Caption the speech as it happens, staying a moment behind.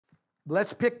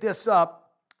let's pick this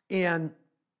up in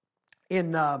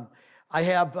I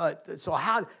have, so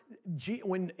how,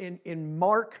 when in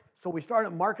Mark, so we start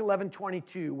at Mark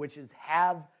 11:22, which is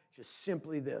just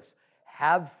simply this,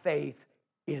 have faith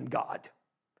in God.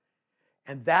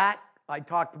 And that I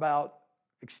talked about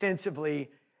extensively,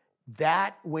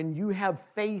 that when you have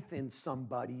faith in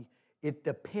somebody, it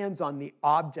depends on the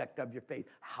object of your faith.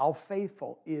 How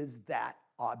faithful is that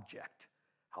object?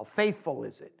 How faithful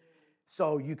is it?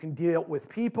 So you can deal with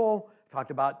people.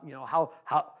 Talked about, how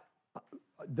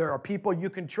there are people you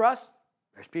can trust.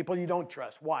 There's people you don't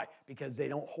trust. Why? Because they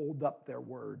don't hold up their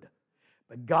word.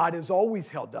 But God has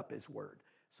always held up his word.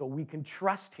 So we can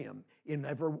trust him in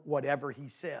whatever he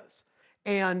says.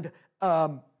 And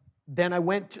then I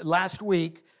went last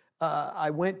week, I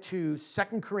went to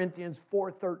 2 Corinthians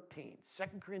 4:13.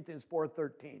 2 Corinthians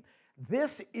 4:13.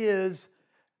 This is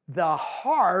the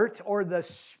heart or the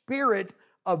spirit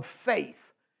of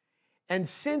faith. And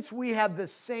since we have the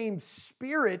same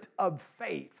spirit of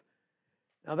faith,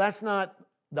 now that's not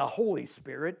the Holy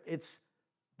Spirit. It's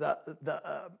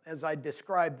as I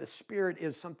described, the Spirit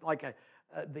is something like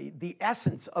the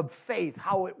essence of faith,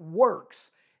 how it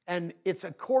works. And it's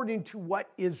according to what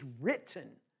is written.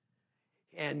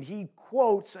 And he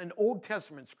quotes an Old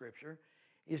Testament scripture.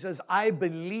 He says, I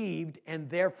believed and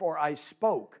therefore I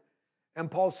spoke. And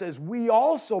Paul says, we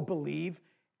also believe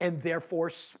and therefore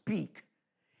speak.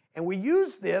 And we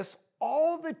use this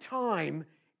all the time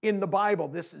in the Bible.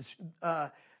 This is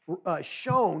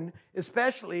shown,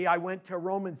 especially I went to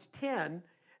Romans 10,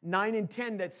 9 and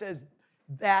 10 that says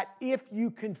that if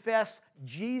you confess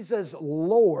Jesus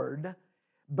Lord,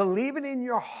 believe it in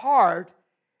your heart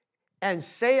and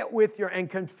say it and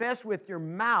confess with your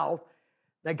mouth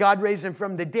that God raised him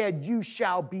from the dead, you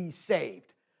shall be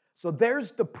saved. So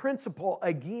there's the principle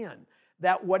again,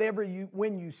 that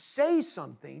when you say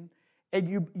something and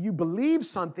you believe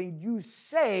something, you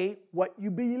say what you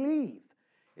believe.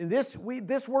 And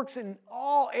this works in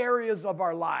all areas of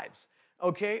our lives,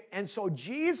 okay? And so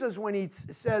Jesus, when he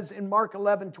says in Mark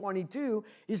 11:22,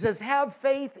 he says, have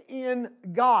faith in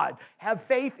God. Have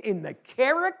faith in the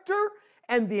character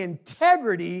and the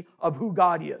integrity of who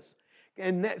God is.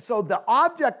 And so the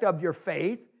object of your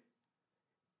faith,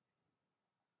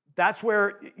 that's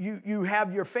where you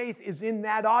have your faith is in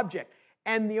that object.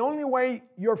 And the only way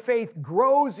your faith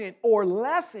grows in or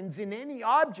lessens in any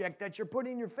object that you're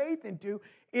putting your faith into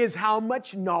is how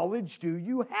much knowledge do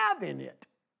you have in it.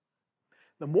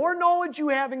 The more knowledge you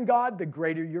have in God, the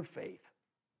greater your faith.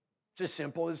 It's as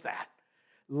simple as that.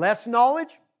 Less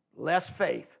knowledge, less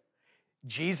faith.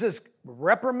 Jesus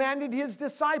reprimanded his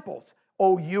disciples.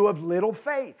 Oh, you of little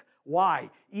faith. Why?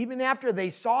 Even after they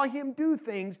saw him do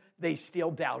things, they still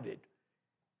doubted.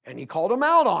 And he called them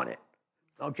out on it.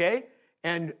 Okay?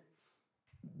 And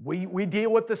we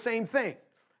deal with the same thing.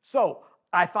 So,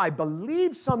 if I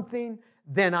believe something,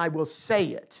 then I will say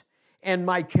it. And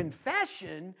my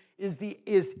confession is the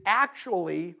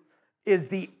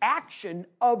action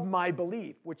of my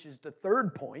belief, which is the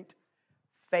third point.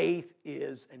 Faith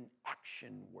is an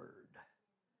action word.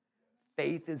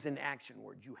 Faith is an action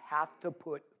word. You have to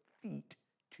put feet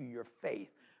to your faith.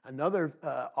 Another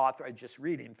author I just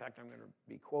read, in fact, I'm going to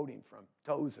be quoting from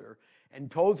Tozer. And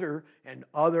Tozer and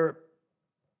other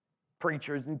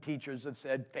preachers and teachers have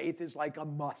said, faith is like a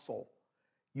muscle.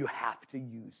 You have to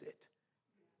use it.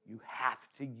 You have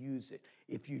to use it.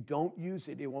 If you don't use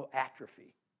it, it will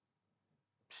atrophy.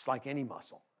 Just like any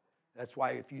muscle. That's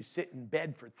why if you sit in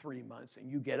bed for 3 months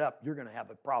and you get up, you're going to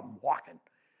have a problem walking.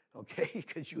 Okay?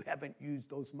 Because you haven't used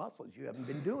those muscles. You haven't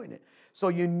been doing it. So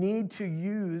you need to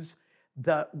use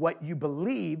what you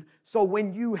believe. So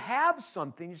when you have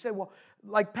something, you say, well,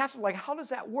 Pastor, how does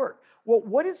that work? Well,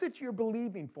 what is it you're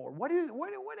believing for? What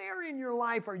area in your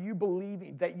life are you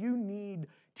believing that you need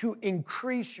to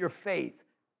increase your faith?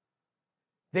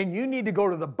 Then you need to go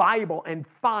to the Bible and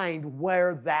find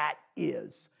where that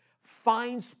is.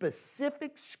 Find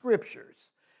specific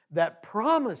scriptures that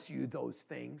promise you those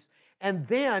things, and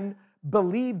then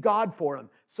believe God for them.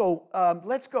 So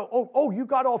let's go. Oh, you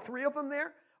got all three of them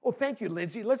there? Oh, thank you,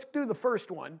 Lindsay. Let's do the first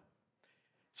one.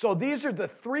 So these are the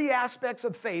three aspects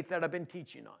of faith that I've been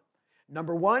teaching on.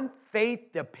 Number one,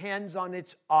 faith depends on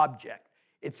its object.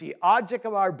 It's the object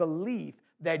of our belief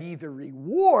that either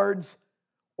rewards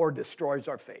or destroys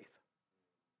our faith.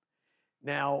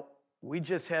 Now, we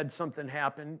just had something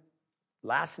happen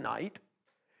last night,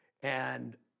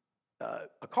 and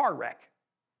a car wreck.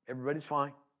 Everybody's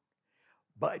fine.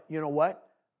 But you know what?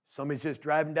 Somebody's just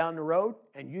driving down the road,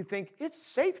 and you think it's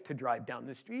safe to drive down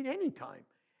the street anytime.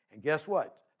 And guess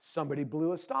what? Somebody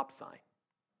blew a stop sign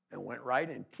and went right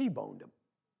and T-boned them.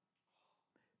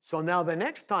 So now the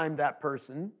next time that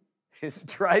person is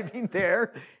driving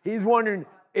there, he's wondering,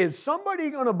 is somebody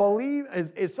going to believe,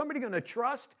 is somebody going to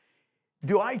trust?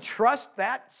 Do I trust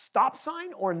that stop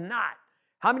sign or not?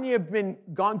 How many have been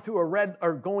gone through a red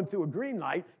or going through a green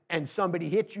light and somebody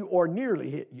hit you or nearly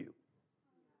hit you?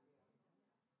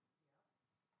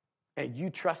 And you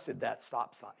trusted that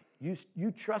stop sign.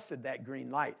 You trusted that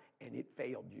green light and it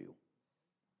failed you.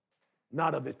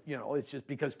 Not of it, it's just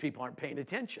because people aren't paying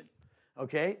attention.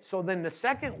 Okay? So then the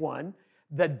second one,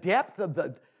 the depth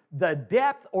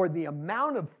or the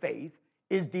amount of faith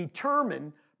is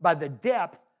determined by the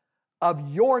depth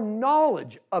of your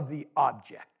knowledge of the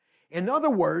object. In other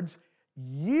words,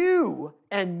 you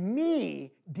and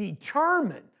me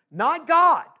determine, not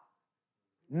God,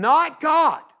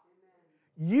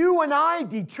 you and I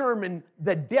determine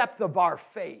the depth of our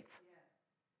faith.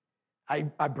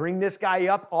 I bring this guy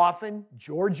up often,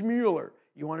 George Mueller.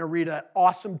 You want to read an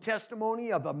awesome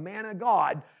testimony of a man of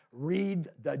God, read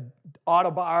the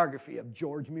autobiography of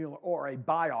George Mueller or a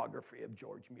biography of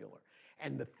George Mueller.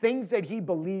 And the things that he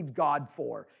believed God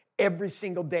for, every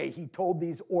single day he told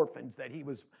these orphans that he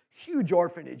was huge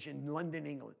orphanage in London,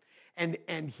 England.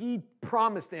 And he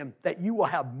promised them that you will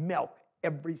have milk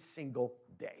every single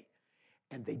day.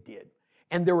 And they did.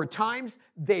 And there were times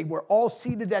they were all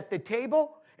seated at the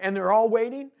table and they're all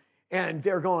waiting and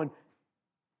they're going,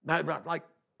 like,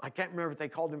 I can't remember if they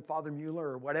called him Father Mueller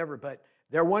or whatever, but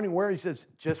they're wondering where. He says,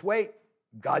 just wait,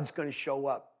 God's going to show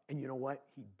up. And you know what?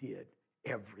 He did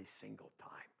every single time.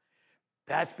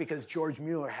 That's because George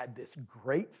Mueller had this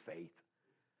great faith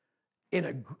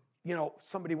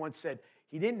somebody once said,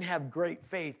 he didn't have great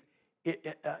faith,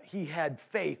 he had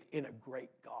faith in a great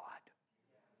God.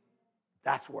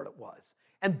 That's what it was.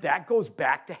 And that goes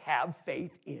back to have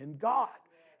faith in God.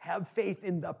 Have faith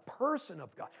in the person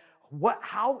of God.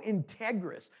 How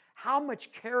integrous, how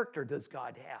much character does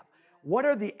God have? What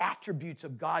are the attributes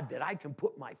of God that I can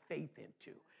put my faith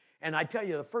into? And I tell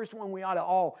you, the first one we ought to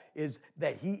all is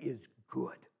that he is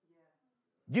good.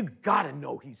 You got to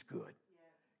know he's good.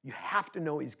 You have to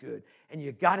know he's good. And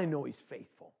you got to know he's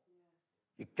faithful.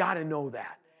 You got to know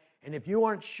that. And if you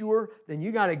aren't sure, then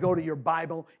you got to go to your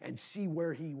Bible and see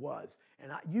where he was.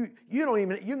 And you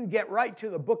can get right to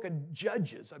the book of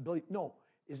Judges, I believe. No,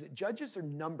 is it Judges or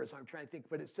Numbers? I'm trying to think,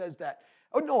 but it says that,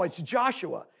 it's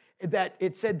Joshua, that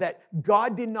it said that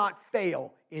God did not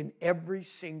fail in every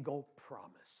single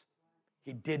promise.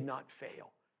 He did not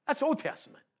fail. That's Old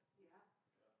Testament.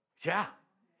 Yeah.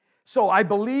 So I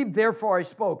believe, therefore I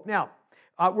spoke. Now,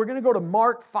 we're going to go to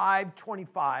Mark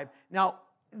 5:25. Now,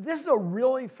 this is a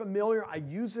really familiar, I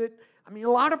use it. I mean,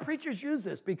 a lot of preachers use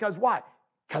this because why?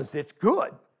 Because it's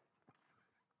good.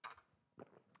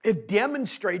 It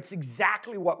demonstrates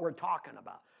exactly what we're talking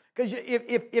about. Because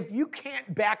if you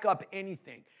can't back up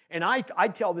anything, and I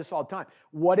tell this all the time,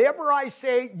 whatever I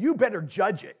say, you better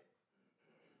judge it.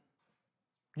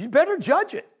 You better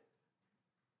judge it.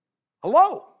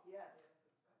 Hello?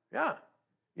 Yeah.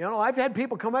 I've had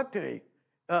people come up to me.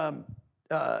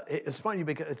 It's funny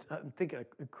because I'm thinking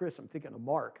of Chris, I'm thinking of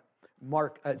Mark.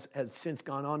 Mark has since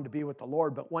gone on to be with the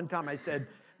Lord. But one time I said,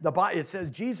 it says,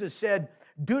 Jesus said,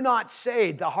 do not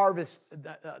say the harvest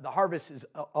is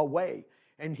away.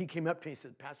 And he came up to me and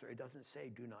said, Pastor, it doesn't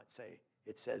say do not say.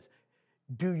 It says,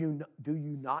 do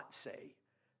you not say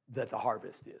that the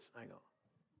harvest is? I go,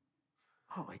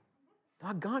 oh,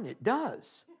 doggone, it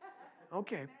does.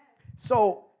 Okay.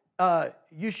 So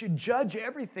you should judge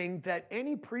everything that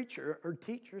any preacher or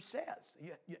teacher says.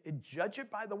 You judge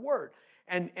it by the word.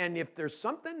 And if there's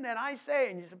something that I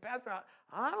say and you say, Pastor,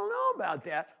 I don't know about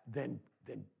that, then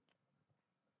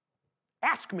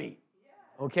ask me.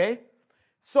 Okay?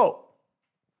 So,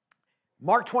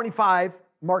 Mark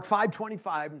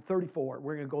 5:25 and 34,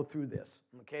 we're going to go through this.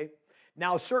 Okay?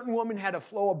 Now, a certain woman had a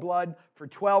flow of blood for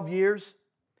 12 years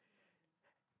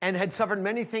and had suffered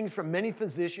many things from many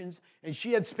physicians, and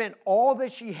she had spent all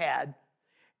that she had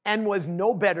and was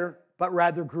no better, but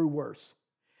rather grew worse.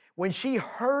 When she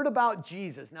heard about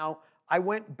Jesus, now I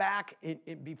went back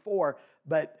before,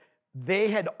 but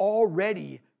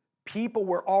people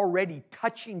were already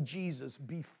touching Jesus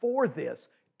before this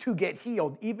to get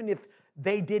healed, even if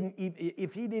he didn't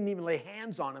even lay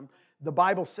hands on him. The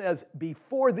Bible says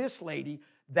before this lady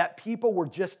that people were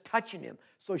just touching him.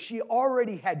 So she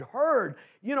already had heard,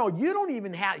 he don't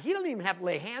even have to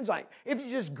lay hands on you. If you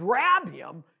just grab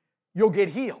him, you'll get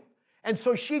healed. And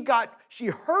so she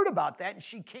heard about that, and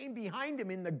she came behind him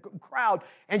in the crowd,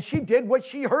 and she did what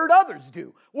she heard others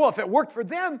do. Well, if it worked for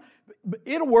them,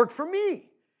 it'll work for me.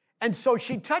 And so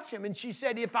she touched him, and she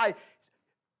said,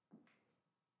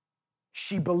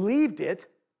 she believed it,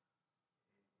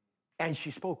 and she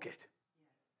spoke it.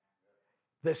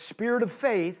 the spirit of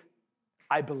faith,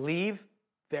 I believe,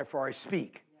 therefore I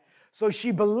speak. So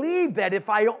she believed that if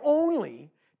I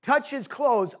only touch his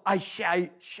clothes, I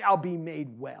shall be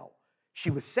made well. She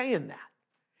was saying that.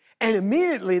 And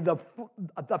immediately the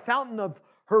fountain of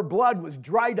her blood was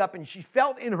dried up, and she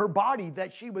felt in her body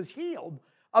that she was healed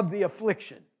of the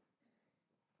affliction.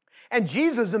 And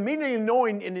Jesus, immediately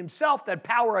knowing in himself that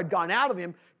power had gone out of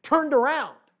him, turned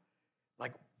around.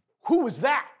 Like, who was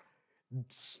that?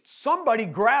 Somebody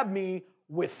grabbed me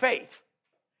with faith.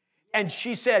 And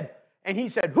she said, and he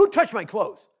said, who touched my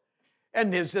clothes?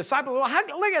 And his disciples, well,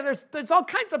 look at, there's all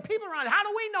kinds of people around. How do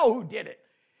we know who did it?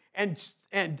 And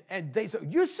they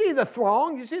said, you see the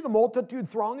throng, you see the multitude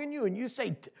thronging you, and you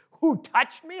say, who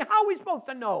touched me? How are we supposed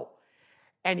to know?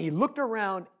 And he looked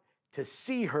around to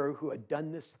see her who had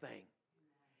done this thing.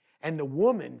 And the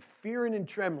woman, fearing and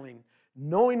trembling,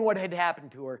 knowing what had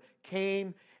happened to her,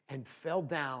 came and fell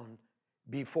down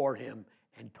before him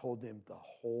and told him the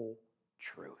whole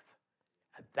truth.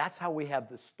 And that's how we have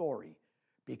the story,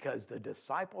 because the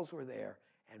disciples were there,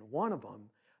 and one of them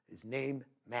is named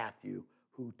Matthew,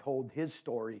 who told his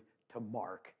story to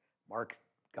Mark. Mark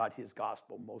got his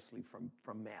gospel mostly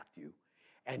from Matthew.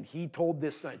 And he told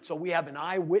this thing. So we have an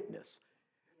eyewitness.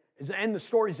 And the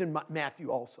story's in Matthew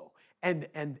also. And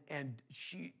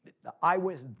she, the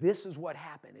eyewitness, this is what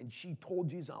happened. And she told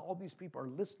Jesus, all these people are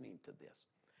listening to this.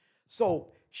 So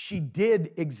she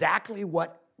did exactly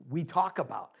what we talk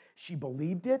about. She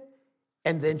believed it,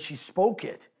 and then she spoke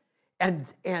it. And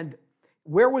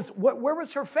where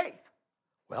was her faith?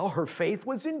 Well, her faith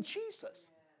was in Jesus.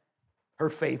 Her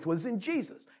faith was in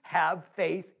Jesus. Have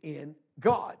faith in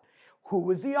God. Who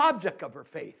was the object of her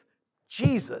faith?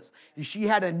 Jesus. She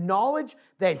had a knowledge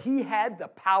that he had the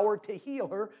power to heal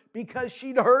her because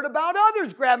she'd heard about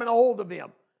others grabbing a hold of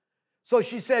him. So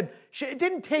she said, it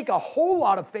didn't take a whole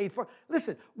lot of faith for,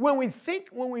 listen, when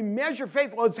we measure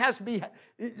faith, well, it has to be,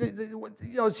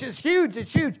 it's just huge,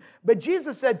 it's huge. But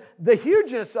Jesus said the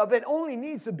hugeness of it only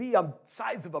needs to be the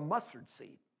size of a mustard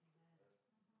seed.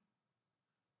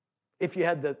 If you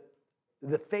had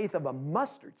the faith of a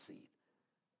mustard seed,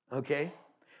 okay?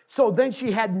 So then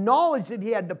she had knowledge that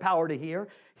he had the power to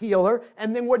heal her,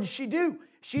 and then what did she do?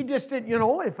 She just did,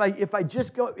 if I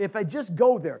just go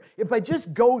there, if I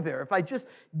just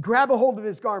grab a hold of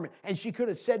his garment, and she could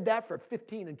have said that for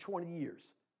 15 and 20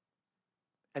 years,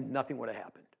 and nothing would have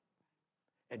happened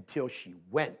until she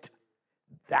went.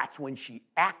 That's when she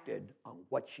acted on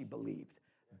what she believed.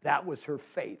 That was her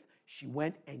faith. She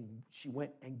went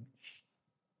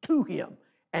to him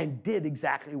and did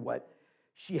exactly what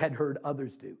she had heard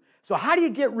others do. So how do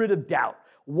you get rid of doubt?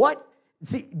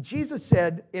 See, Jesus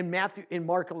said in Mark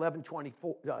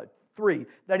 11:23,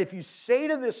 that if you say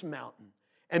to this mountain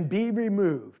and be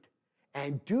removed,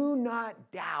 and do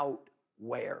not doubt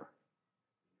where?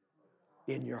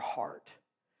 In your heart.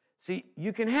 See,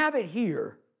 you can have it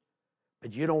here,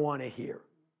 but you don't want to hear.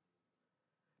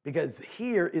 Because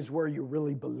here is where you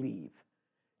really believe.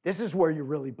 This is where you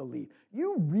really believe.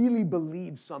 You really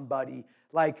believe somebody,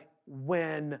 like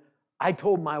when I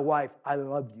told my wife, I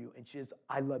love you, and she says,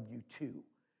 I love you too.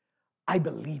 I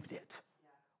believed it.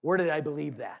 Where did I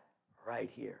believe that? Right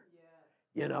here.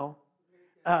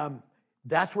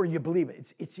 That's where you believe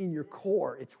it. It's in your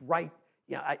core. It's right.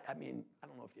 Yeah, I mean, I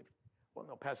don't know if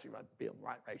no, Pastor, you might be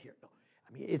right here. No.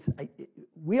 I mean,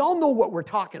 we all know what we're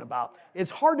talking about.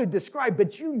 It's hard to describe,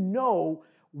 but you know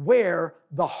where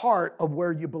the heart of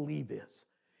where you believe is.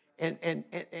 And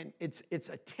it's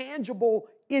a tangible,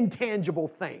 intangible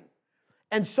thing.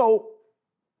 And so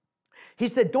he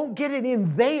said, don't get it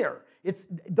in there.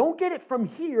 Don't get it from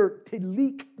here to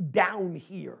leak down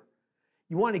here.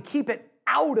 You want to keep it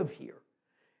out of here,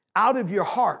 out of your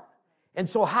heart. And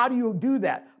so how do you do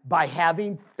that? By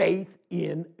having faith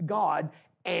in God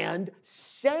and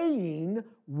saying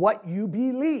what you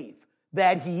believe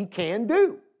that he can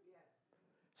do.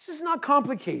 This is not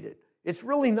complicated. It's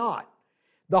really not.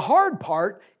 The hard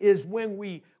part is when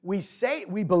we say,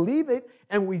 we believe it,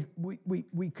 and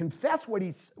we confess what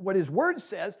his word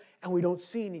says, and we don't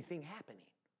see anything happening.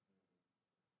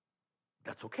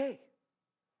 That's okay.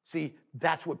 See,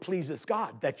 that's what pleases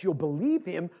God, that you'll believe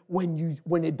him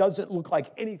when it doesn't look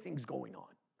like anything's going on.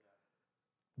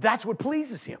 That's what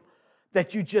pleases him,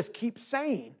 that you just keep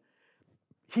saying,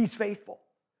 he's faithful.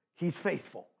 He's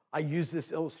faithful. I use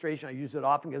this illustration, I use it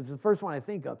often because the first one I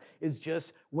think of is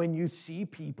just when you see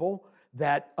people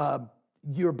that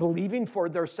you're believing for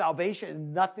their salvation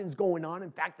and nothing's going on.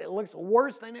 In fact, it looks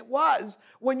worse than it was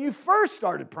when you first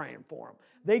started praying for them.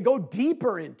 They go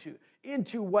deeper into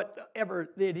into whatever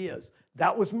it is.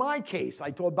 That was my case.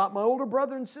 I told about my older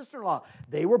brother and sister-in-law.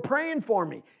 They were praying for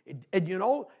me. And you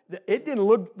know, it didn't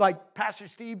look like Pastor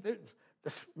Steve,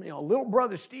 little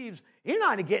brother Steve's, he's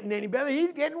not getting any better.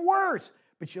 He's getting worse.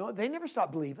 But you know, they never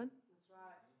stopped believing. That's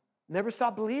right. Never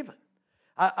stopped believing.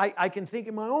 I can think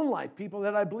in my own life, people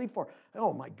that I believe for.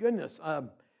 Oh, my goodness.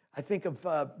 I think of,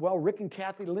 Rick and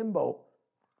Kathy Limbo.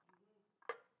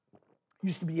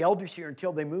 Used to be elders here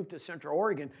until they moved to Central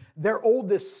Oregon. Their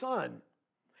oldest son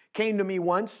came to me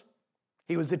once.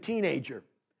 He was a teenager.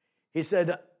 He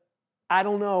said, I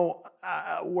don't know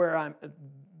where I'm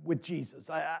with Jesus.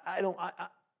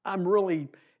 I'm really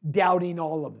doubting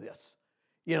all of this.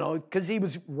 You know, because he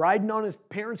was riding on his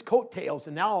parents' coattails,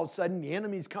 and now all of a sudden the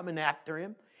enemy's coming after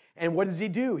him. And what does he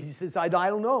do? He says, I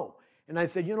don't know. And I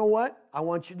said, you know what? I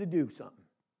want you to do something.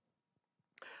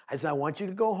 I said, I want you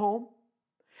to go home.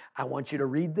 I want you to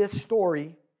read this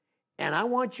story, and I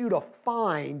want you to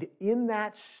find in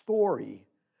that story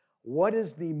what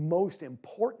is the most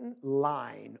important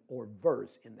line or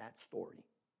verse in that story.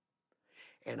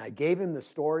 And I gave him the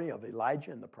story of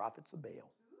Elijah and the prophets of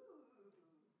Baal.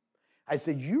 I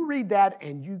said, you read that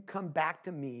and you come back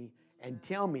to me and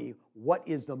tell me what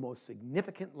is the most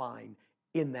significant line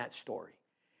in that story.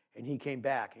 And he came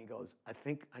back and he goes, I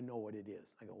think I know what it is.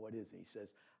 I go, what is it? He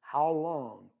says, how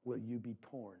long will you be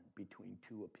torn between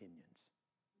two opinions?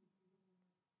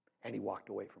 And he walked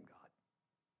away from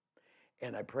God.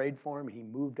 And I prayed for him. He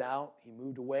moved out. He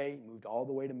moved away. He moved all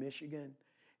the way to Michigan.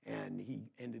 And he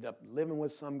ended up living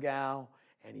with some gal.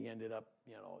 And he ended up,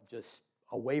 just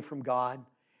away from God.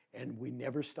 And we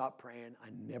never stopped praying. I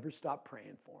never stopped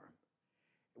praying for him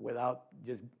without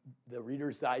just the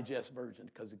Reader's Digest version,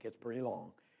 because it gets pretty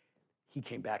long. He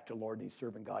came back to the Lord and he's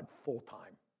serving God full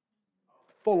time,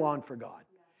 full on for God.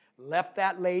 Left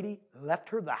that lady, left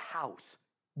her the house,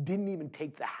 didn't even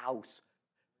take the house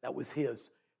that was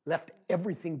his, left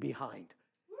everything behind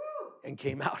and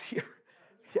came out here.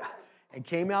 Yeah, and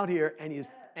came out here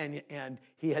and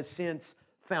he has since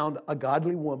found a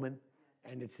godly woman.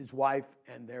 And it's his wife,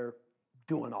 and they're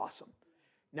doing awesome.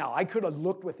 Now, I could have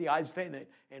looked with the eyes of faith,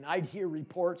 and I'd hear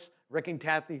reports, Rick and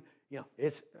Kathy,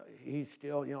 he's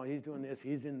still, he's doing this,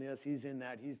 he's in this, he's in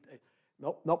that.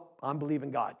 Nope, I'm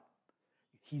believing God.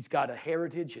 He's got a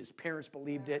heritage, his parents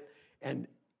believed it, and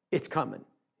it's coming.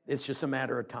 It's just a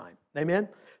matter of time. Amen?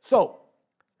 So,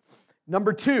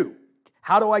 number 2,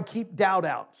 how do I keep doubt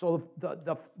out? So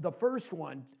the first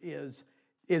one is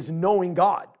knowing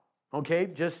God. Okay,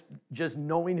 just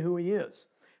knowing who he is.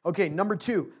 Okay, number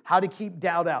 2, how to keep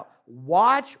doubt out.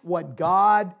 Watch what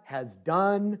God has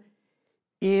done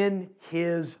in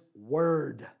his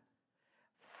word.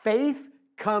 Faith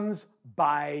comes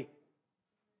by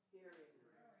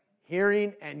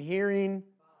hearing, and hearing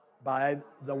by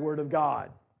the word of God.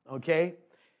 Okay?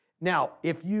 Now,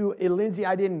 Lindsay,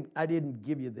 I didn't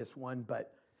give you this one,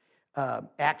 but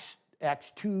Acts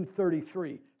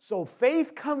 2:33. So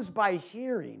faith comes by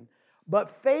hearing.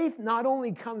 But faith not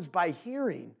only comes by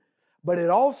hearing, but it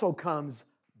also comes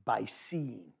by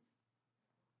seeing.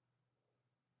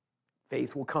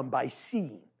 Faith will come by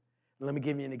seeing. Let me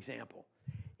give you an example.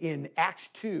 In Acts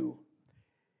 2,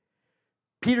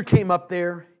 Peter came up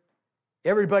there.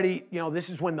 Everybody, this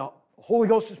is when the Holy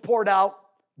Ghost is poured out,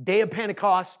 day of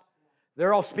Pentecost.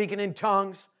 They're all speaking in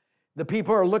tongues. The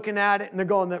people are looking at it and they're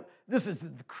going, this is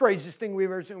the craziest thing we've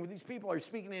ever seen. These people are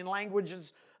speaking in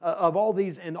languages of all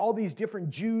these, and all these different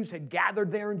Jews had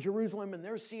gathered there in Jerusalem, and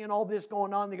they're seeing all this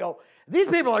going on. They go, these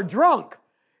people are drunk.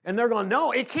 And they're going,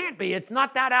 no, it can't be. It's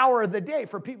not that hour of the day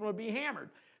for people to be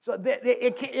hammered. So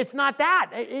it's not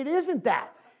that. It isn't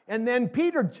that. And then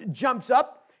Peter jumps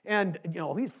up, and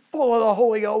he's full of the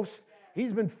Holy Ghost.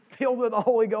 He's been filled with the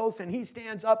Holy Ghost, and he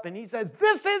stands up and he says,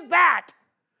 this is that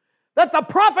the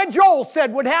prophet Joel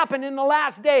said would happen in the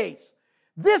last days.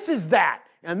 This is that.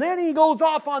 And then he goes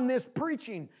off on this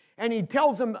preaching, and he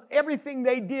tells them everything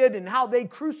they did and how they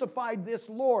crucified this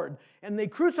Lord. And they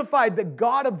crucified the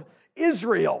God of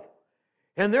Israel.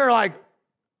 And they're like,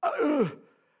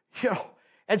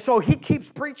 And so he keeps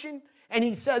preaching, and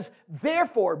he says,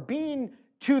 therefore, being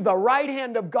to the right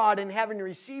hand of God and having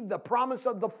received the promise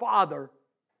of the Father.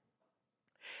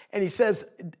 And he says,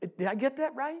 did I get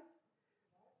that right?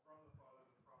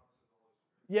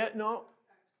 Yeah, no.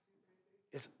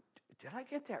 Did I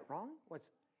get that wrong?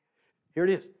 Here it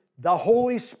is. The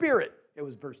Holy Spirit. It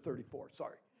was verse 34,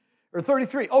 sorry. Or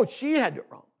 33. Oh, she had it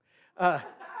wrong.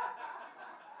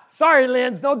 Sorry,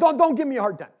 Linz. No, don't give me a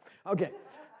hard time. Okay.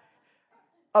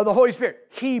 Of the Holy Spirit.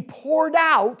 He poured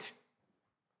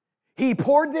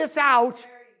this out.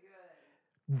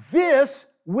 This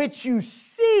which you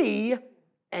see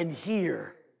and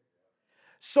hear.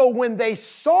 So when they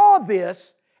saw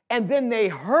this, and then they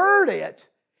heard it,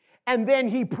 and then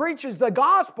he preaches the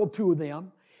gospel to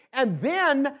them, and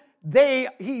then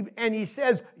he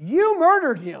says, you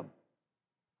murdered him.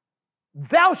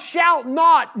 Thou shalt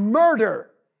not murder.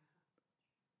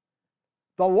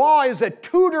 The law is a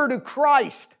tutor to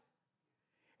Christ.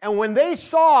 And when they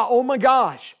saw, oh my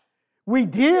gosh, we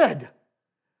did.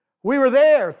 We were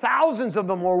there. Thousands of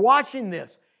them were watching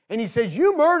this. And he says,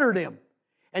 you murdered him.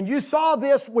 And you saw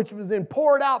this, which was then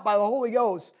poured out by the Holy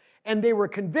Ghost. And they were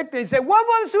convicted. He said, what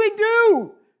must we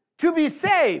do to be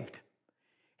saved?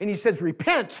 And he says,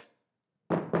 repent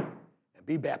and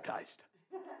be baptized.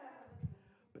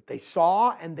 But they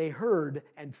saw and they heard,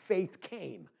 and faith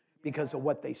came because of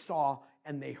what they saw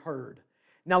and they heard.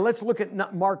 Now let's look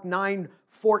at Mark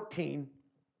 9:14.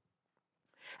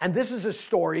 And this is a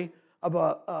story of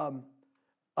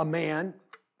a man,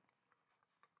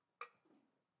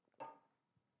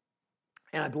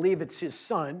 and I believe it's his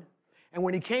son. And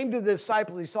when he came to the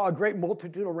disciples, he saw a great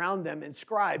multitude around them and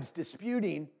scribes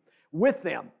disputing with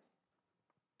them.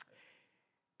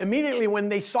 Immediately when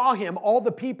they saw him, all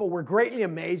the people were greatly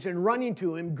amazed and running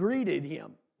to him, greeted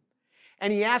him.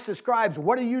 And he asked the scribes,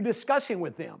 what are you discussing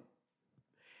with them?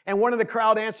 And one of the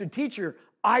crowd answered, teacher,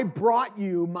 I brought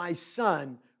you my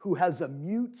son who has a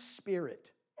mute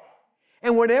spirit.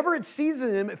 And whenever it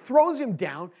seizes him, it throws him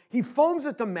down. He foams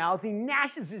at the mouth. He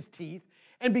gnashes his teeth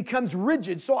and becomes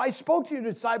rigid. So I spoke to your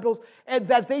disciples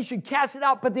that they should cast it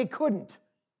out, but they couldn't.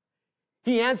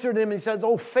 He answered him and he says,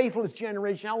 oh, faithless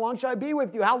generation, how long shall I be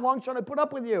with you? How long shall I put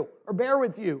up with you or bear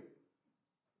with you?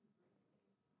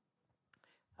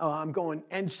 I'm going.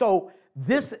 And so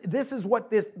this is what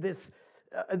it's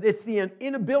the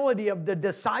inability of the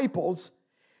disciples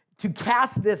to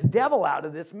cast this devil out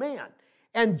of this man.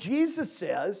 And Jesus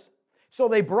says, so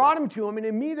they brought him to him, and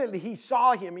immediately he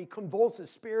saw him, he convulsed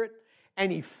his spirit,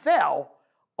 and he fell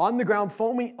on the ground,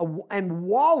 foaming and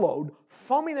wallowed,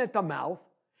 foaming at the mouth.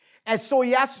 And so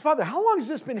he asked his father, how long has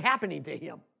this been happening to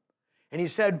him? And he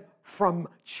said, from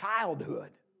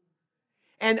childhood.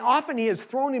 And often he has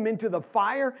thrown him into the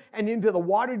fire and into the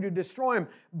water to destroy him.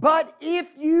 But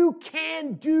if you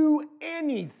can do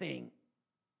anything,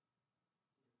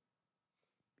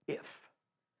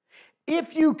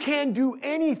 if you can do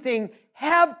anything,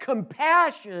 have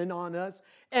compassion on us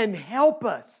and help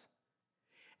us.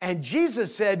 And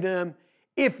Jesus said to him,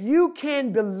 if you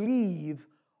can believe,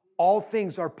 all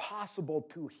things are possible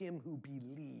to him who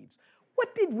believes.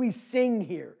 What did we sing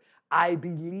here? I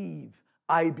believe,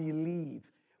 I believe.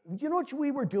 You know what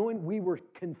we were doing? We were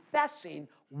confessing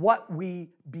what we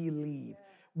believe.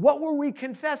 What were we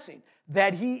confessing?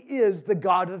 That he is the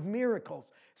God of miracles.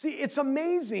 See, it's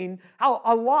amazing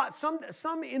how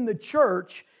some in the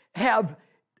church have,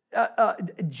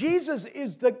 Jesus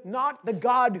is not the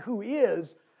God who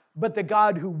is, but the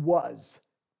God who was.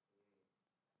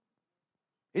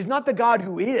 He's not the God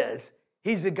who is,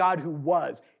 he's the God who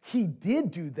was. He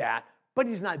did do that, but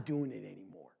he's not doing it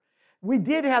anymore. We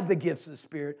did have the gifts of the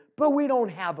Spirit, but we don't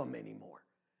have them anymore.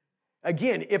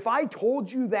 Again, if I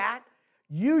told you that,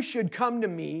 you should come to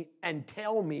me and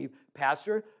tell me,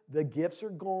 Pastor, the gifts are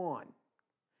gone.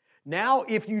 Now,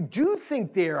 if you do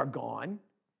think they are gone,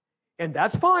 and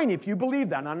that's fine if you believe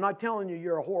that, and I'm not telling you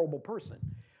you're a horrible person,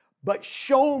 but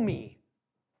show me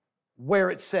where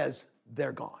it says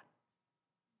they're gone.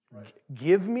 Right.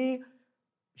 Give me,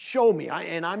 show me,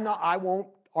 I won't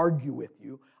argue with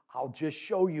you. I'll just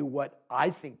show you what I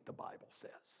think the Bible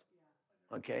says.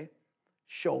 Okay?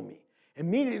 Show me.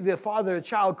 Immediately the father of the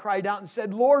child cried out and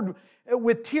said, Lord,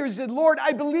 with tears, said, Lord,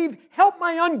 I believe, help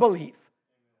my unbelief.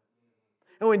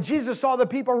 And when Jesus saw the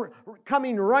people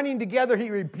coming running together, he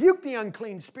rebuked the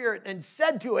unclean spirit and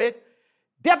said to it,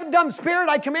 deaf and dumb spirit,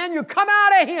 I command you, come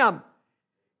out of him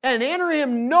and enter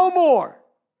him no more.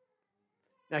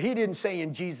 Now, he didn't say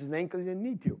in Jesus' name because he didn't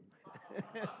need to.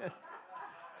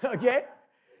 Okay?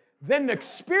 Then the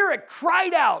spirit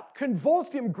cried out,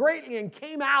 convulsed him greatly, and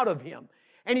came out of him.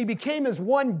 And he became as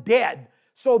one dead,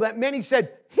 so that many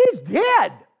said, he's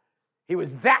dead. He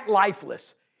was that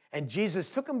lifeless. And Jesus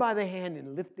took him by the hand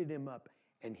and lifted him up,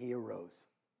 and he arose.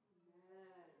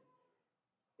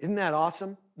 Isn't that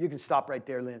awesome? You can stop right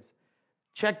there, Linz.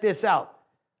 Check this out.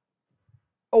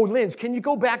 Oh, Linz, can you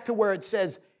go back to where it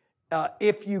says,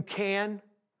 if you can,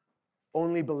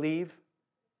 only believe?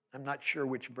 I'm not sure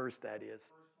which verse that is.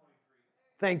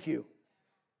 Thank you.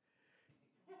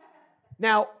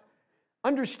 Now,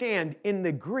 understand, in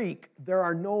the Greek, there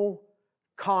are no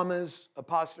commas,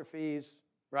 apostrophes,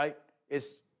 right?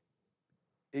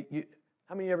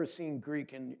 How many ever seen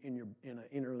Greek in an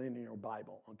interlinear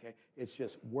Bible? Okay, it's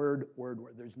just word, word,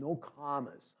 word. There's no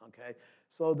commas. Okay,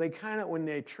 so they kind of, when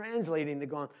they're translating, they're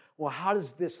going, well, how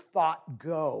does this thought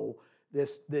go?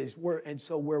 This word, and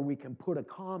so where we can put a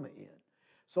comma in.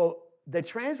 So the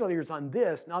translators on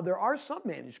this. Now there are some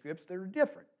manuscripts that are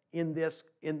different in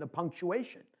the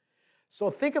punctuation.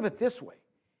 So think of it this way: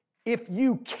 if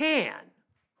you can,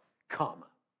 comma.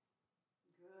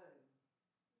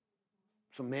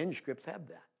 Some manuscripts have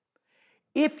that.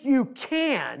 If you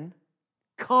can,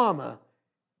 comma,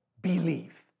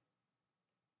 believe.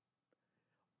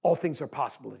 All things are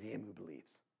possible to him who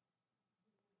believes.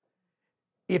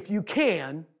 If you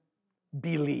can,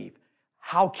 believe.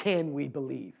 How can we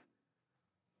believe?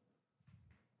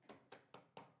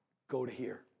 Go to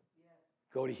here.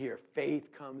 Go to here.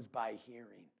 Faith comes by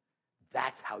hearing.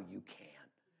 That's how you can.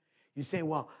 You're saying,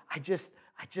 well, I just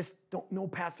don't know,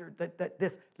 Pastor,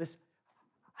 this.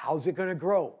 How's it going to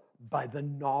grow? By the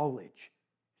knowledge.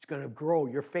 It's going to grow.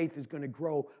 Your faith is going to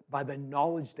grow by the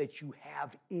knowledge that you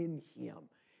have in him.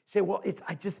 You say, well,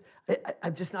 I'm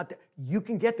just not there. You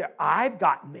can get there. I've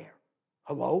gotten there.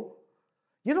 Hello?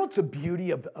 You know what's the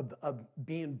beauty of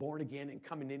being born again and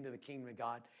coming into the kingdom of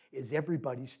God is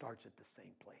everybody starts at the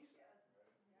same place.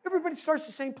 Everybody starts at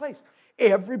the same place.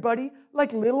 Everybody,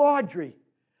 like little Audrey.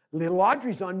 Little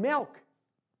Audrey's on milk.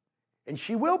 And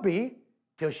she will be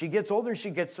till she gets older. She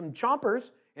gets some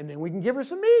chompers, and then we can give her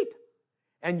some meat.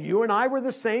 And you and I were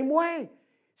the same way.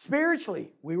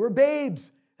 Spiritually, we were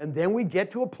babes. And then we get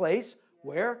to a place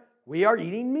where we are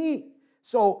eating meat.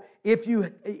 So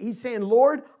he's saying,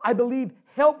 Lord, I believe,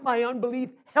 help my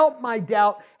unbelief, help my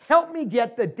doubt, help me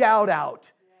get the doubt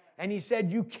out. And he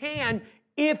said, you can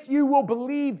if you will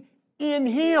believe in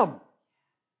him.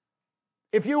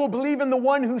 If you will believe in the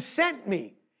one who sent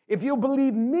me. If you'll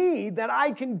believe me that I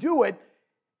can do it,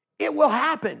 it will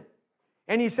happen.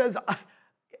 And he says,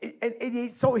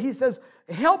 so he says,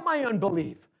 help my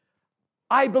unbelief.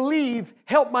 I believe,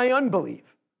 help my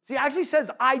unbelief. See, he actually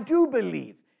says, I do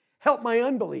believe. Help my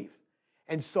unbelief.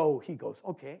 And so he goes,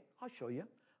 okay, I'll show you.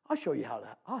 I'll show you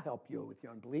I'll help you with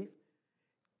your unbelief.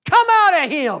 Come out of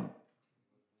him.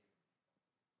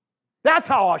 That's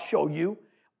how I'll show you.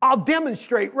 I'll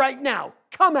demonstrate right now.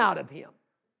 Come out of him.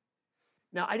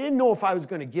 Now, I didn't know if I was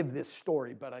going to give this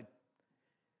story, but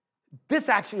this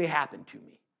actually happened to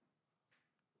me.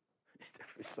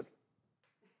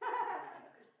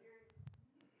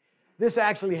 This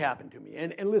actually happened to me.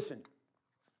 And listen,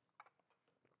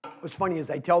 what's funny is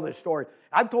I tell this story.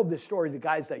 I've told this story to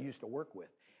guys that I used to work with.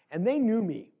 And they knew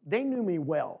me. They knew me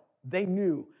well. They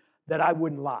knew that I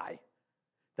wouldn't lie.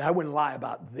 That I wouldn't lie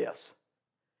about this.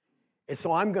 And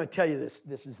so I'm going to tell you this.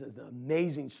 This is an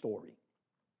amazing story.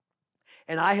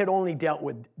 And I had only dealt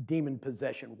with demon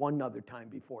possession one other time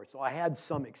before. So I had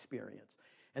some experience.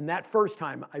 And that first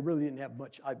time, I really didn't have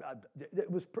much.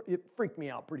 It freaked me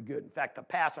out pretty good. In fact,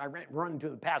 I run into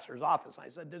the pastor's office. I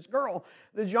said,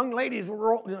 this young lady's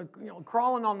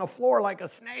crawling on the floor like a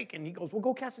snake. And he goes, well,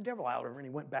 go cast the devil out of her. And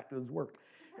he went back to his work.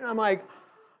 And I'm like,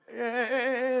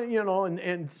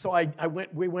 and so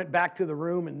we went back to the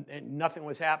room, and nothing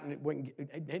was happening.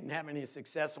 It didn't have any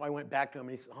success, so I went back to him,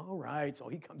 and he said, all right. So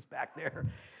he comes back there.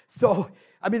 So,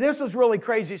 this was really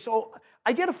crazy. So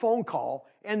I get a phone call,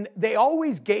 and they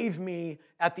always gave me,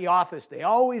 at the office, they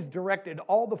always directed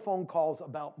all the phone calls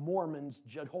about Mormons,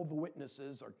 Jehovah's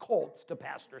Witnesses, or cults to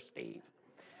Pastor Steve.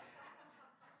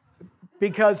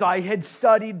 Because I had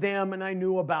studied them, and I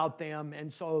knew about them,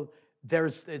 and so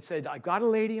it said, I got a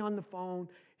lady on the phone.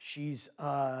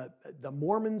 The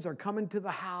Mormons are coming to the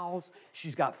house.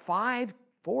 She's got 4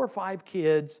 or 5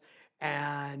 kids,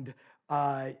 and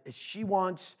she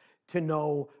wants to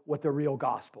know what the real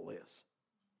gospel is.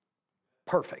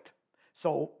 Perfect.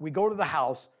 So we go to the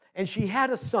house, and she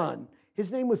had a son.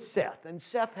 His name was Seth, and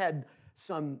Seth had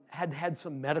some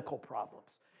medical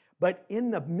problems. But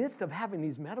in the midst of having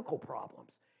these medical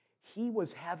problems, he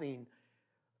was having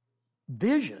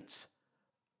visions.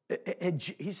 And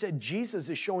he said, Jesus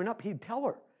is showing up. He'd tell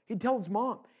her. He'd tell his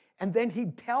mom. And then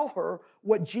he'd tell her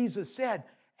what Jesus said.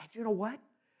 And you know what?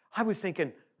 I was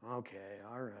thinking, okay,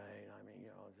 all right.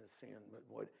 Just seeing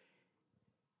what.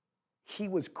 He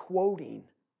was quoting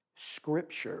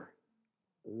scripture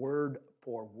word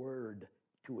for word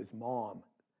to his mom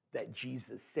that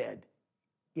Jesus said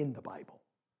in the Bible.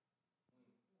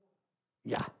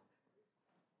 Yeah.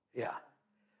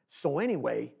 So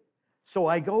anyway,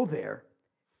 I go there.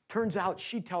 Turns out,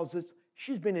 she tells us,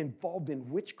 she's been involved in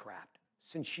witchcraft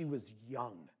since she was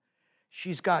young.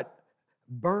 She's got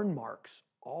burn marks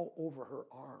all over her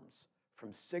arms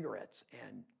from cigarettes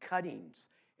and cuttings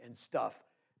and stuff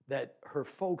that her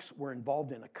folks were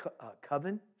involved in a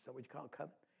coven. Is that what you call a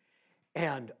coven?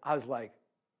 And I was like,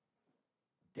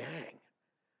 dang,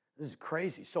 this is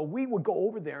crazy. So we would go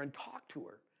over there and talk to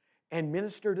her and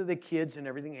minister to the kids and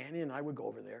everything. Annie and I would go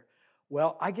over there.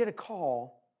 Well, I get a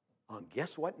call on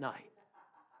guess what night?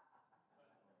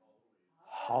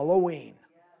 Halloween.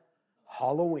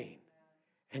 Halloween.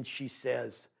 And she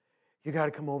says, you got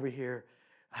to come over here.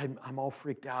 I'm all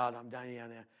freaked out. I'm dying.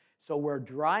 So we're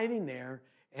driving there.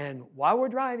 And while we're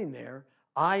driving there,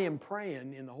 I am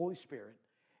praying in the Holy Spirit.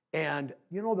 And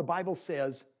you know, the Bible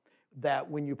says that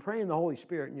when you pray in the Holy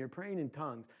Spirit and you're praying in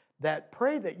tongues, that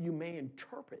pray that you may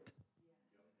interpret.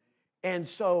 And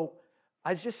so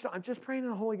I'm just praying in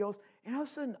the Holy Ghost. And all of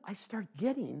a sudden, I start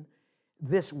getting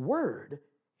this word.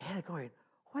 And I'm going,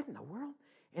 what in the world?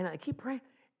 And I keep praying.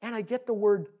 And I get the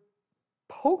word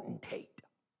potentate.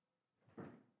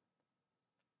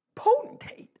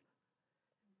 Potentate.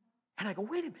 And I go,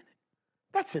 wait a minute.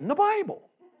 That's in the Bible.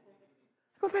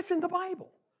 I go, that's in the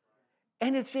Bible.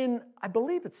 And it's in, I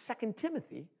believe it's 2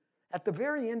 Timothy, at the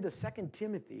very end of 2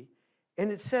 Timothy,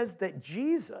 and it says that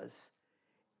Jesus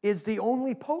is the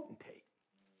only potentate.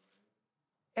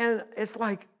 And it's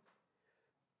like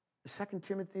 2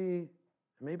 Timothy,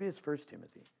 maybe it's 1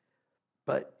 Timothy.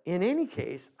 But in any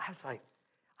case, I was like,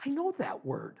 I know that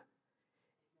word.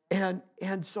 And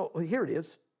so here it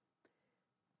is.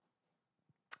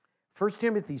 1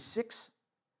 Timothy 6,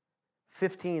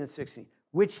 15 and 16.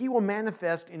 Which he will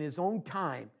manifest in his own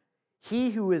time,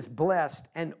 he who is blessed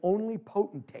and only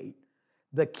potentate,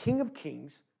 the King of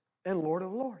kings and Lord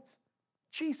of lords,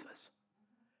 Jesus.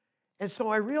 And so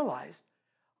I realized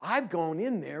I've gone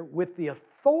in there with the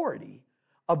authority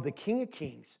of the King of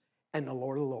kings and the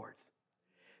Lord of lords.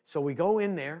 So we go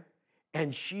in there,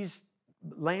 and she's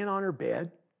laying on her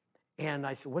bed, and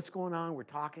I said, what's going on? We're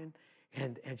talking,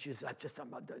 and she's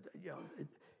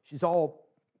she's all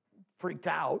freaked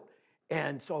out.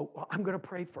 And so I'm going to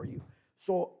pray for you.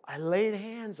 So I laid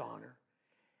hands on her.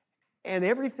 And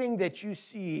everything that you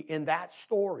see in that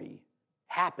story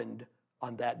happened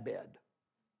on that bed.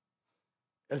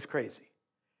 It's crazy.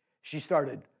 She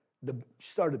started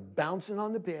bouncing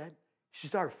on the bed. She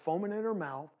started foaming in her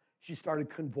mouth. She started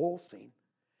convulsing.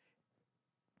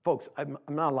 Folks, I'm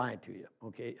not lying to you,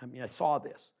 okay? I mean, I saw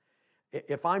this.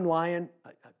 If I'm lying,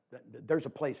 there's a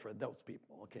place for those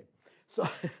people, okay? So...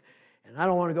 And I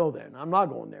don't want to go there, and I'm not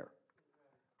going there.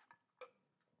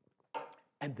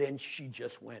 And then she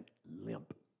just went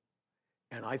limp.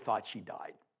 And I thought she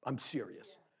died. I'm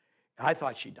serious. I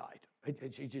thought she died.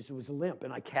 She just was limp.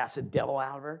 And I cast the devil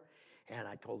out of her. And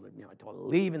I told her,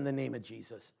 leave in the name of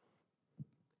Jesus.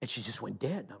 And she just went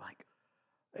dead. And I'm like,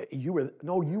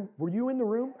 were you in the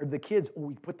room? Or the kids? Oh,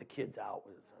 we put the kids out.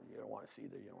 You don't want to see you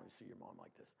don't want to see your mom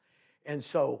like this. And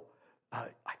so I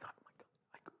thought,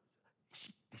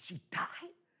 did she die?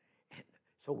 And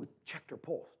so we checked her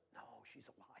pulse. No, she's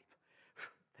alive.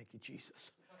 Thank you,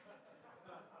 Jesus.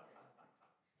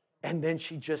 And then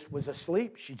she just was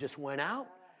asleep. She just went out.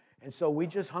 And so we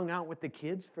just hung out with the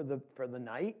kids for the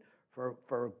night for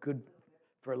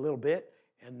a little bit.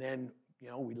 And then,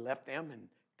 we left them, and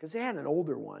because they had an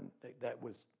older one that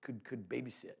could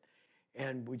babysit.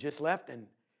 And we just left, and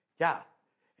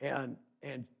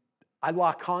and I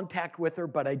lost contact with her,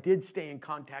 but I did stay in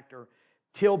contact with her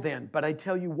till then. But I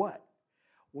tell you what,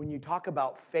 when you talk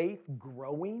about faith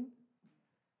growing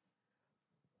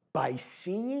by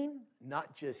seeing,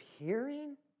 not just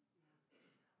hearing,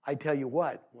 I tell you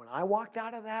what, when I walked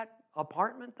out of that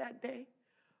apartment that day,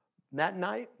 that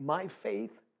night, my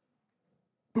faith,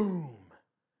 boom,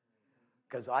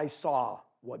 because I saw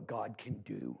what God can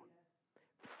do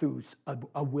through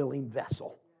a willing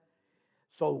vessel.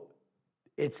 So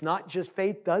it's not just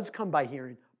faith does come by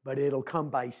hearing, but it'll come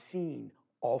by seeing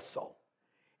also.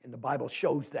 And the Bible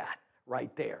shows that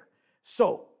right there.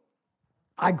 So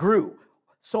I grew.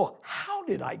 So how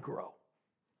did I grow?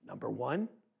 Number one,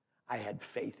 I had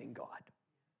faith in God.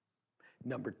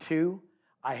 Number two,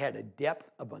 I had a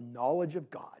depth of a knowledge of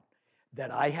God,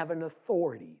 that I have an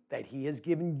authority that he has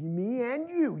given me and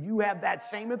you. You have that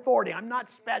same authority. I'm not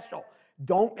special.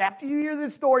 Don't, after you hear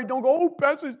this story, don't go, oh,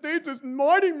 Pastor Steve is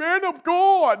mighty man of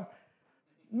God.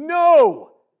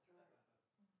 No.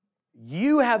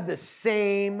 You have the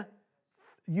same,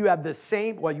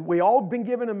 well, we all been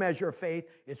given a measure of faith.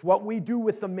 It's what we do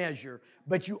with the measure,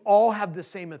 but you all have the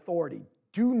same authority.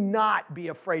 Do not be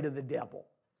afraid of the devil.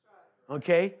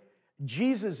 Okay?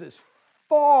 Jesus is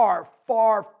far,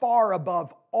 far, far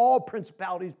above all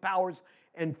principalities, powers,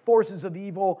 and forces of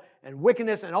evil and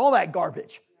wickedness and all that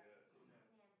garbage.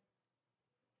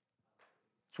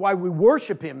 That's why we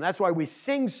worship him. That's why we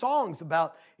sing songs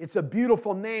about it's a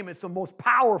beautiful name. It's the most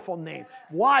powerful name.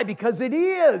 Why? Because it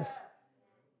is.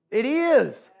 It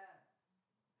is.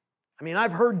 I mean,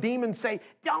 I've heard demons say,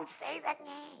 don't say that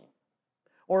name.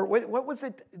 Or what was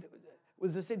it?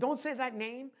 Was it say, don't say that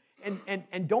name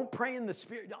and don't pray in the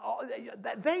Spirit. Oh,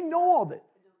 they know all that.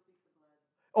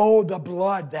 Oh, the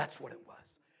blood. That's what it was.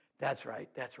 That's right.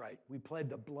 That's right. We pled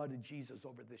the blood of Jesus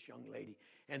over this young lady.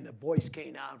 And the voice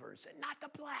came out of her and said, not the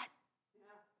blood.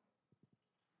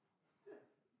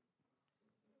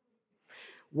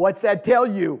 What's that tell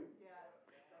you?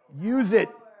 Use it.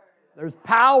 There's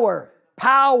power,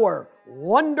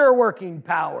 wonder-working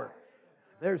power.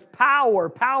 There's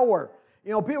power.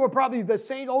 You know, people were probably,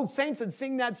 old saints that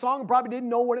sing that song probably didn't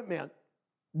know what it meant.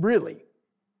 Really.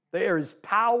 There is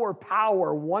power,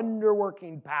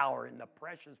 wonder-working power in the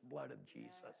precious blood of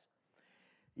Jesus.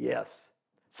 Yes.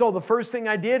 So the first thing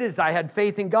I did is I had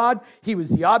faith in God. He was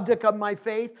the object of my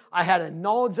faith. I had a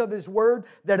knowledge of his word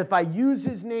that if I use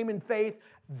his name in faith,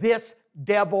 this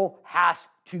devil has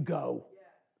to go.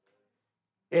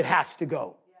 It has to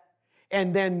go.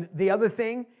 And then the other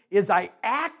thing is I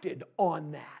acted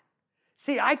on that.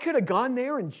 See, I could have gone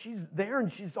there and she's there and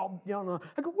she's all, you know,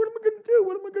 I go, what am I going to do?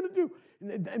 What am I going to do?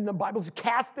 And the Bible says,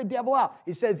 cast the devil out.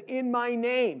 It says, in my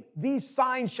name, these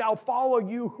signs shall follow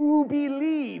you who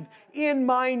believe. In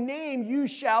my name, you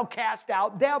shall cast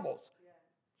out devils.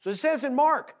 So it says in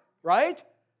Mark, right?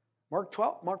 Mark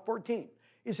 12, Mark 14.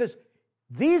 It says,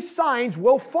 these signs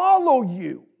will follow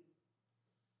you.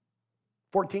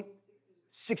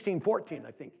 16, 14,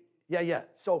 I think. Yeah.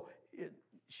 So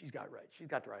she's got it right. She's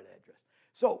got the right address.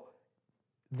 So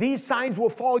these signs will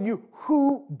follow you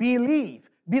who believe.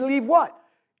 Believe what?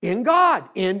 In God.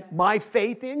 In my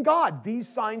faith in God.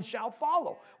 These signs shall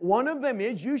follow. One of them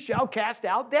is you shall cast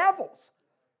out devils.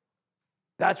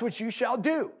 That's what you shall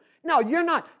do. Now, you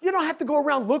don't have to go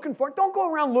around looking for it. Don't go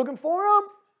around looking for them.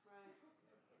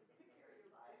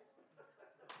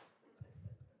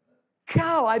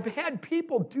 God, I've had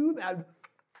people do that.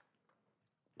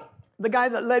 The guy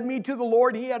that led me to the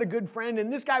Lord, he had a good friend,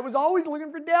 and this guy was always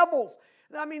looking for devils.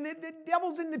 I mean, the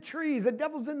devil's in the trees, the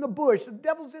devil's in the bush, the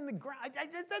devil's in the ground.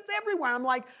 That's everywhere. I'm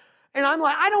like,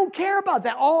 I don't care about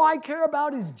that. All I care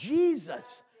about is Jesus.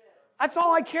 That's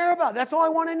all I care about. That's all I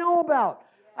want to know about.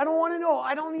 I don't want to know.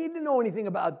 I don't need to know anything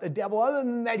about the devil other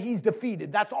than that he's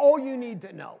defeated. That's all you need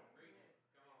to know.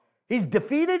 He's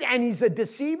defeated, and he's a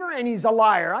deceiver, and he's a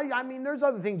liar. I mean, there's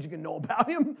other things you can know about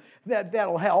him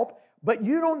that'll help. But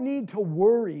you don't need to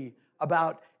worry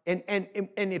about, and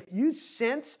if you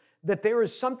sense that there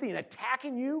is something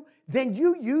attacking you, then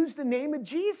you use the name of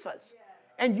Jesus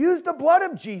and use the blood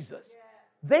of Jesus.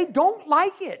 They don't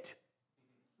like it.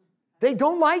 They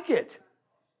don't like it.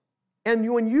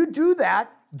 And when you do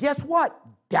that, guess what?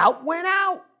 Doubt went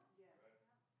out.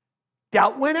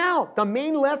 Doubt went out. The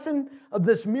main lesson of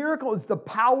this miracle is the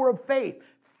power of faith.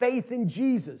 Faith in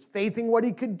Jesus, faith in what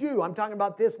he could do. I'm talking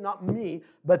about this, not me,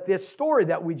 but this story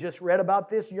that we just read about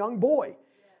this young boy.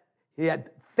 He had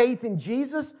faith in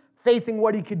Jesus, faith in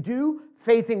what he could do,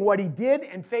 faith in what he did,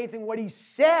 and faith in what he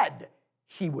said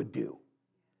he would do.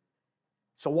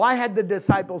 So why had the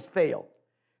disciples failed?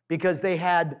 Because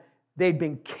they'd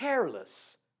been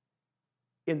careless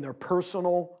in their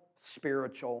personal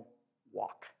spiritual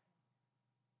walk.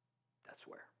 That's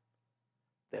where.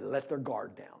 They let their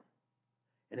guard down.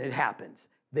 And it happens.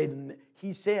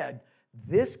 He said,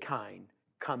 this kind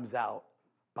comes out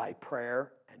by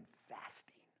prayer and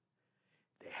fasting.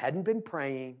 They hadn't been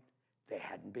praying. They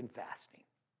hadn't been fasting.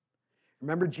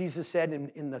 Remember Jesus said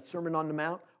in the Sermon on the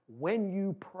Mount, when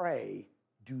you pray,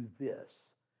 do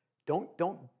this. Don't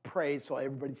pray so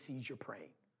everybody sees you're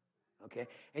praying. Okay?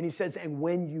 And he says, and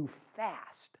when you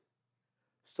fast.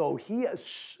 So he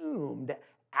assumed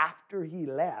after he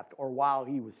left or while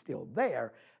he was still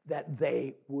there that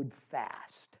they would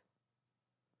fast.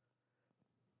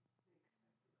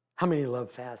 How many love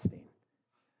fasting?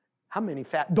 How many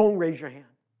fast? Don't raise your hand.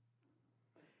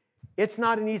 It's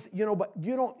not an easy, but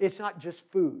it's not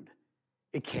just food.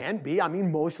 It can be. I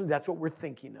mean, mostly that's what we're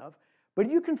thinking of. But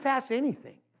you can fast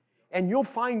anything. And you'll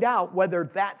find out whether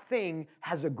that thing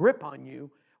has a grip on you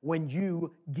when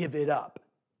you give it up.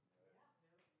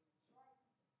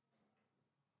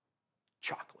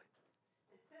 Chocolate.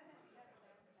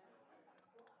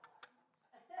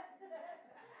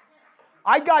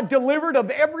 I got delivered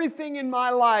of everything in my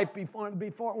life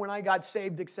before when I got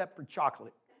saved except for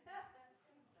chocolate.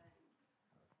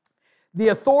 The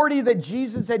authority that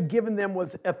Jesus had given them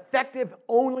was effective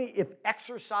only if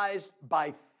exercised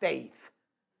by faith.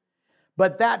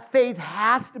 But that faith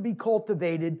has to be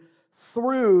cultivated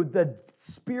through the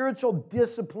spiritual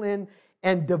discipline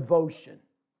and devotion.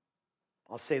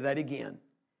 I'll say that again.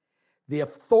 The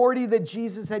authority that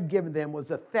Jesus had given them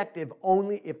was effective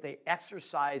only if they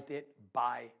exercised it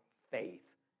by faith.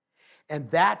 And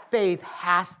that faith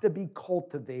has to be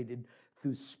cultivated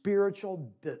through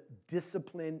spiritual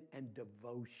discipline and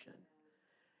devotion.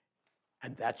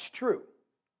 And that's true.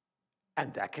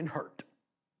 And that can hurt.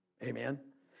 Amen.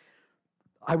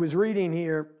 I was reading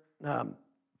here,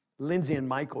 Lindsay and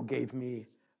Michael gave me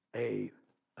a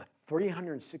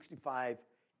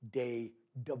 365-day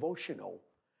devotional.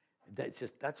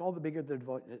 That's all the bigger the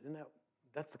devotion.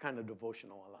 That's the kind of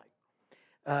devotional I like.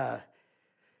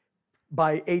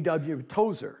 By A.W.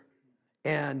 Tozer.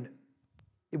 And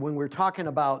when we're talking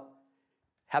about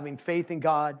having faith in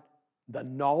God, the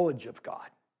knowledge of God,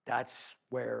 that's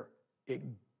where it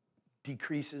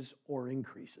decreases or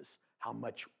increases how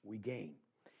much we gain.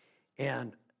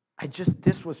 And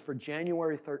this was for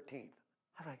January 13th.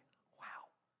 I was like, wow,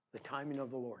 the timing of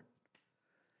the Lord.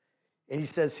 And he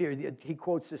says here, he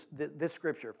quotes this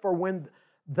scripture, for when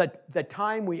the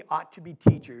time we ought to be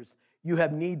teachers, you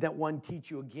have need that one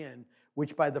teach you again,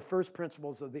 which by the first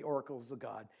principles of the oracles of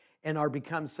God, and are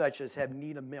become such as have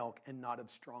need of milk and not of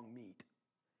strong meat.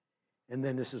 And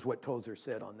then this is what Tozer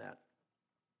said on that.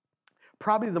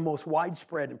 Probably the most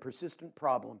widespread and persistent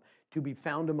problem to be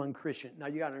found among Christians. Now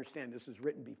you got to understand, this was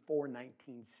written before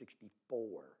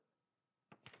 1964.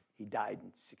 He died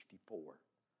in 64.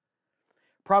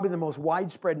 Probably the most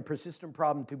widespread and persistent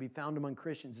problem to be found among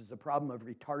Christians is the problem of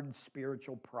retarded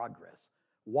spiritual progress.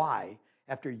 Why,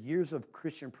 after years of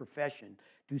Christian profession,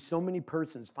 do so many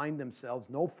persons find themselves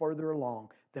no further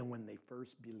along than when they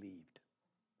first believed?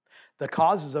 The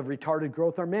causes of retarded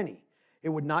growth are many. It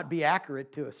would not be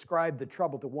accurate to ascribe the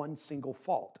trouble to one single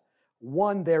fault.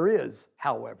 One there is,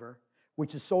 however,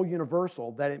 which is so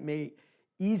universal that it may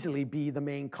easily be the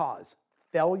main cause: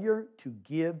 failure to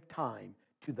give time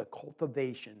to the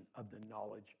cultivation of the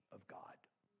knowledge of God.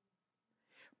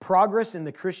 Progress in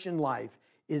the Christian life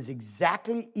is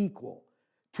exactly equal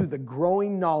to the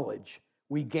growing knowledge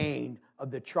we gain of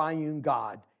the triune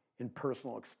God in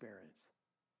personal experience.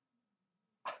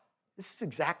 This is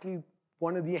exactly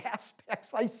one of the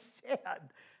aspects I said.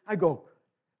 I go,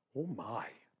 oh my,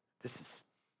 this is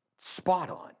spot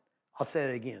on. I'll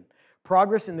say it again.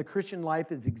 Progress in the Christian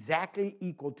life is exactly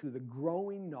equal to the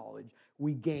growing knowledge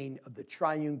we gain of the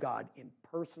triune God in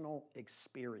personal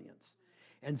experience.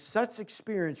 And such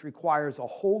experience requires a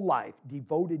whole life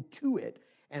devoted to it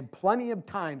and plenty of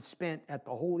time spent at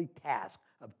the holy task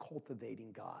of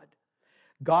cultivating God.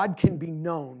 God can be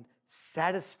known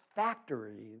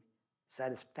satisfactorily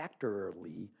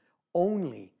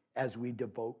only as we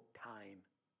devote time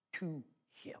to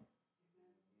Him.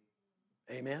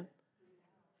 Amen?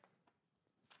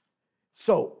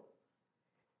 So,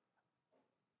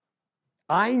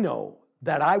 I know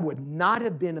that I would not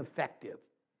have been effective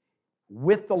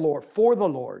with the Lord, for the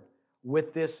Lord,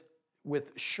 with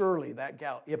Shirley, that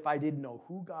gal, if I didn't know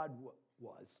who God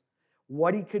was,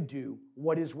 what He could do,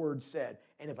 what His Word said,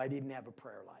 and if I didn't have a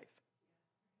prayer life.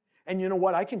 And you know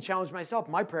what? I can challenge myself.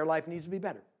 My prayer life needs to be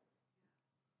better.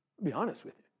 I'll be honest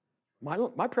with you.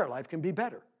 My prayer life can be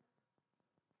better.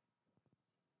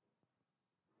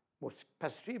 Well,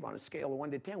 Pastor Steve, on a scale of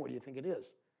 1 to 10, what do you think it is?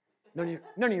 None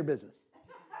of your business.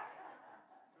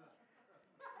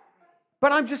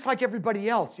 But I'm just like everybody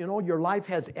else. You know, your life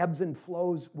has ebbs and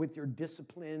flows with your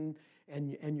discipline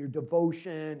and your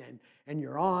devotion, and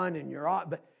you're on and you're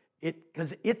off. But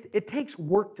it takes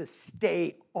work to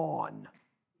stay on.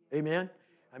 Amen?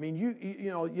 I mean,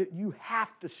 you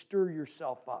have to stir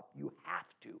yourself up. You have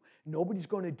to. Nobody's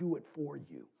going to do it for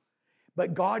you.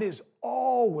 But God is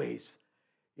always,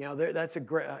 that's a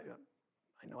great, I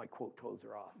know I quote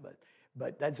Tozer off,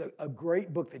 but that's a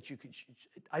great book that you could,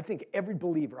 I think every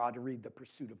believer ought to read The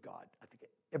Pursuit of God. I think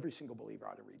every single believer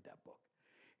ought to read that book.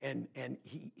 And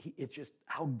it's just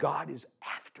how God is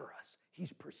after us.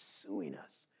 He's pursuing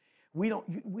us. We don't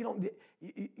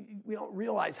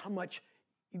realize how much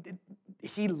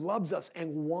He loves us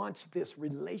and wants this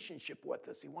relationship with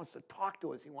us. He wants to talk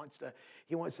to us. He wants to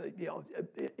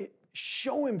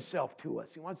show Himself to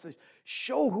us. He wants to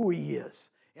show who He is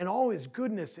and all His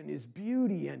goodness and His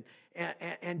beauty, and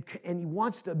He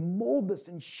wants to mold us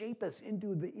and shape us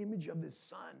into the image of His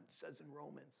Son, it says in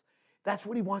Romans. That's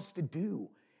what He wants to do.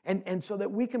 And so that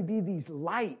we can be these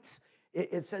lights.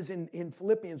 It says in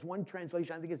Philippians, one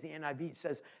translation, I think it's the NIV, it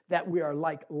says that we are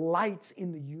like lights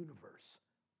in the universe.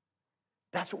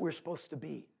 That's what we're supposed to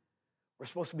be. We're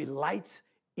supposed to be lights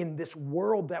in this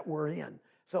world that we're in.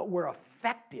 So we're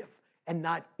effective and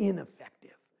not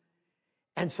ineffective.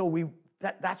 And so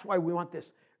that's why we want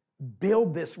this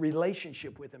build this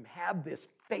relationship with him, have this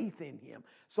faith in him,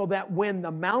 so that when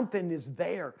the mountain is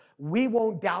there, we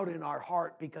won't doubt in our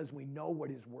heart because we know what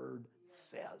his word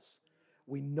says.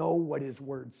 We know what his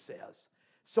word says.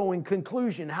 So in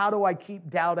conclusion, how do I keep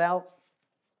doubt out?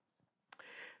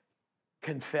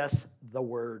 Confess the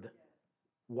word.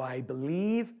 Why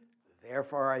believe?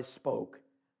 Therefore I spoke.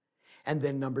 And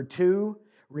then number 2,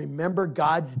 remember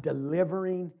God's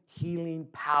delivering, healing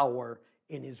power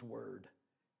in his word.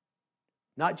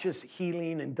 Not just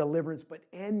healing and deliverance, but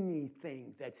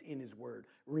anything that's in his word.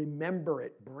 Remember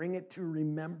it. Bring it to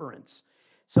remembrance.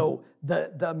 So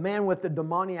the man with the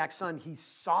demoniac son, he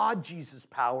saw Jesus'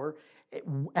 power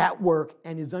at work,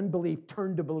 and his unbelief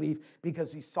turned to belief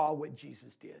because he saw what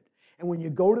Jesus did. And when you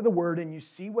go to the word and you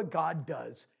see what God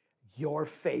does, your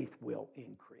faith will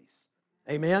increase.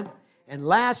 Amen? And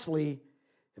lastly,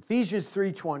 Ephesians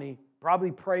 3:20,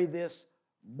 probably pray this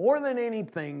more than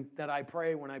anything that I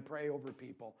pray when I pray over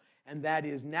people, and that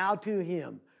is, now to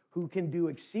him who can do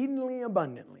exceedingly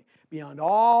abundantly beyond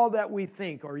all that we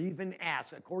think or even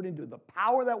ask, according to the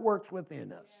power that works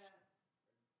within us.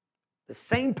 The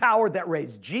same power that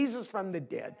raised Jesus from the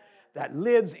dead that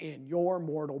lives in your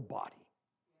mortal body.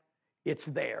 It's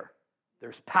there.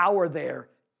 There's power there.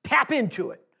 Tap into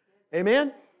it.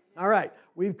 Amen? All right.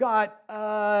 We've got,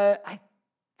 I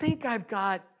think I've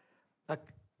got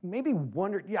maybe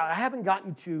one, I haven't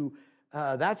gotten to,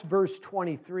 that's verse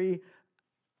 23.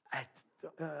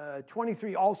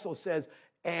 23 also says,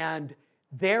 and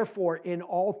therefore in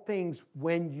all things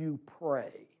when you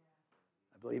pray.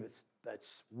 I believe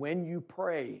that's when you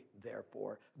pray,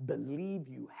 therefore, believe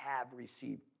you have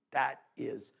received. That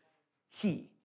is key.